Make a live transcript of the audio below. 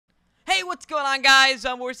what's going on, guys?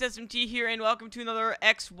 ZombieWarsSMT here, and welcome to another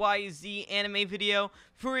XYZ anime video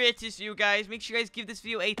for you guys. Make sure you guys give this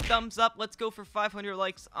video a thumbs up. Let's go for 500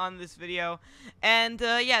 likes on this video. And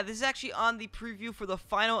yeah, this is actually on the preview for the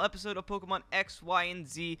final episode of Pokemon X, Y, and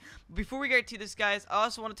Z. Before we get to this, guys, I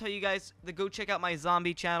also want to tell you guys to go check out my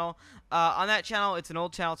zombie channel. On that channel, it's an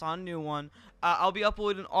old channel, it's on a new one. I'll be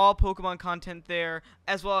uploading all Pokemon content there,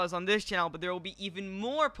 as well as on this channel, but there will be even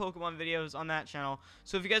more Pokemon videos on that channel.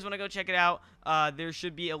 So if you guys want to go check it out, there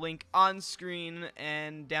should be a link on screen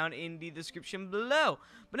and down in the description below.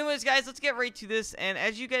 But anyways, guys, let's get right to this. And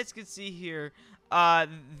as you guys can see here,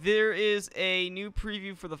 there is a new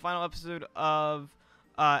preview for the final episode of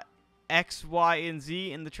X, Y, and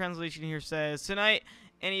Z. And the translation here says, tonight,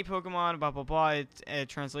 any Pokemon, blah, blah, blah, it's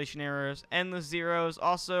translation errors, endless zeros,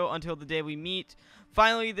 also until the day we meet.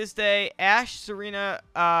 Finally, this day, Ash, Serena,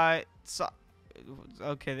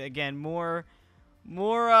 okay, again, more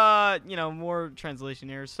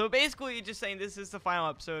translation errors. So basically, just saying this is the final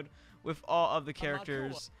episode with all of the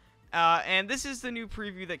characters. And this is the new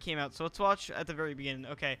preview that came out, so let's watch at the very beginning.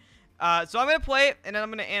 Okay. So I'm going to play it, and then I'm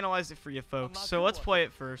going to analyze it for you folks. So let's play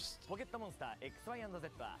it first.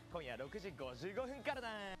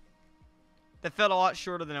 That felt a lot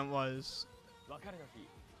shorter than it was.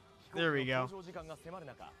 There we go.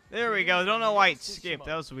 There we go. Don't know why it skipped.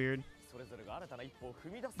 That was weird.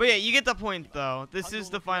 But yeah, you get the point, though. This is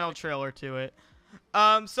the final trailer to it.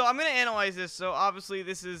 So I'm going to analyze this. So obviously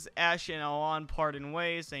this is Ash and Alon parting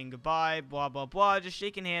ways, saying goodbye, blah, blah, blah. Just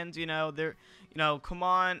shaking hands, you know. They're, come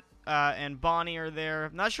on. And Bonnie are there.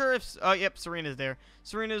 I'm not sure if... Oh, yep, Serena's there.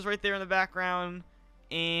 Serena's right there in the background.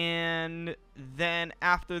 And then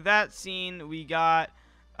after that scene, we got...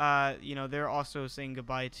 they're also saying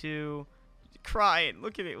goodbye too. Crying.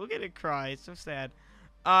 Look at it. Look at it cry. It's so sad.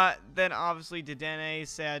 Then obviously Dedenne is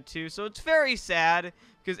sad too. So it's very sad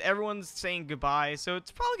because everyone's saying goodbye. So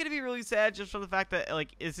it's probably going to be really sad just for the fact that,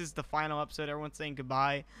 like, this is the final episode. Everyone's saying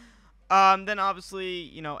goodbye. Then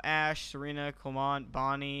obviously, Ash, Serena, Clement,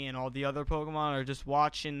 Bonnie, and all the other Pokemon are just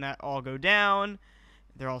watching that all go down.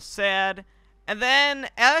 They're all sad. And then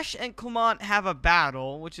Ash and Clement have a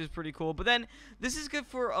battle, which is pretty cool. But then this is good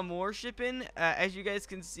for AMOURSHIPPING, as you guys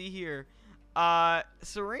can see here.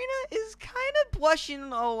 Serena is kind of blushing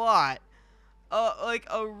a lot. Like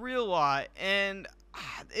a real lot. And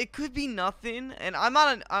it could be nothing. And I'm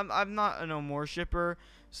not an AMOURSHIPPER.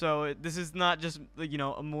 So this is not just,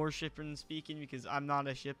 AMOURSHIPPING speaking, because I'm not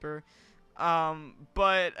a shipper.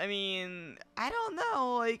 But I mean, I don't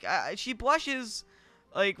know. Like, she blushes,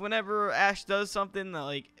 like, whenever Ash does something that,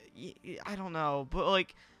 like, I don't know. But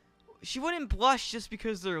like, she wouldn't blush just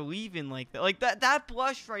because they're leaving like that. Like that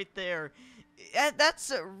blush right there.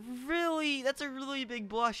 That's a really big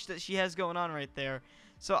blush that she has going on right there.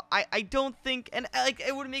 So I don't think, and like,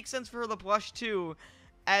 it would make sense for her to blush too,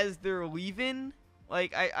 as they're leaving.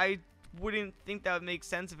 Like, I wouldn't think that would make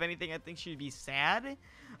sense. If anything, I think she'd be sad.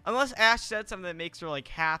 Unless Ash said something that makes her, like,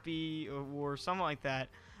 happy or something like that.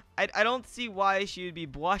 I don't see why she would be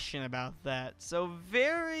blushing about that. So,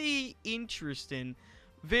 very interesting.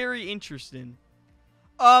 Very interesting.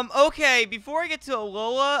 Okay, before I get to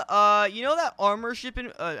Alola, you know that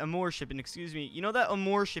AMOURSHIPPING, excuse me. You know that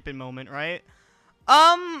AMOURSHIPPING moment, right?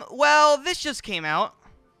 Well, this just came out.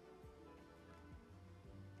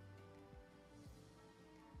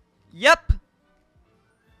 Yep.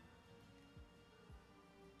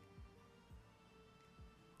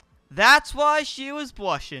 That's why she was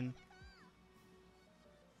blushing.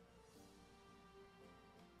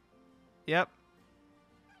 Yep.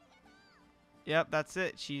 Yep, that's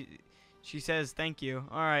it. She says thank you.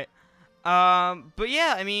 All right. But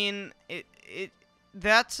yeah, I mean,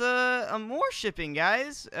 that's AMOURSHIPPING,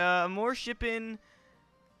 guys. AMOURSHIPPING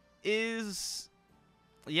is,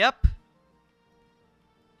 yep.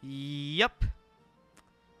 Yep.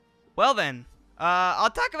 Well then, I'll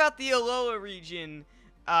talk about the Alola region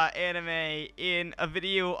anime in a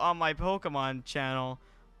video on my Pokemon channel.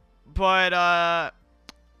 But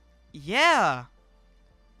yeah,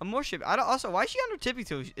 AMOURSHIP. Also, why is she on her tippy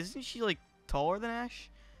toes? Isn't she like taller than Ash?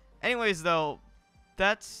 Anyways, though,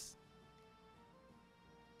 that's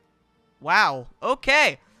wow.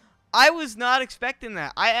 Okay, I was not expecting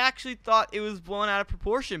that. I actually thought it was blown out of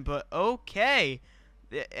proportion, but okay.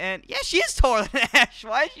 And yeah, she is taller than Ash.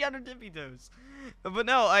 Why is she on her tippy toes? But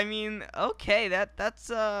no, I mean, okay, that's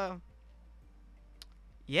yeah,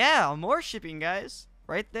 AMOURSHIPPING, guys,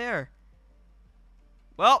 right there.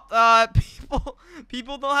 Well,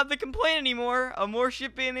 people don't have to complain anymore.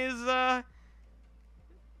 AMOURSHIPPING is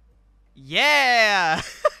yeah.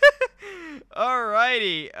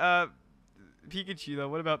 Alrighty. Pikachu though.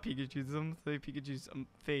 What about Pikachu? Does someone say Pikachu's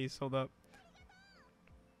face? Hold up.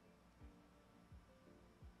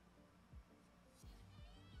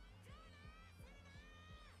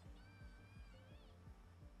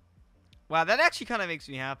 Wow, that actually kind of makes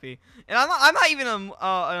me happy. And I'm not even an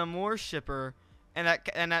Amour shipper, and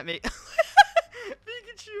that make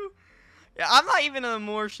Pikachu. Yeah, I'm not even an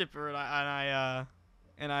Amour shipper, and I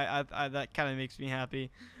that kind of makes me happy.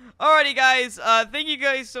 Alrighty, guys. Thank you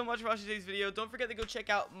guys so much for watching today's video. Don't forget to go check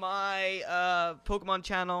out my Pokemon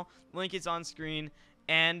channel. Link is on screen.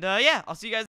 And yeah, I'll see you guys.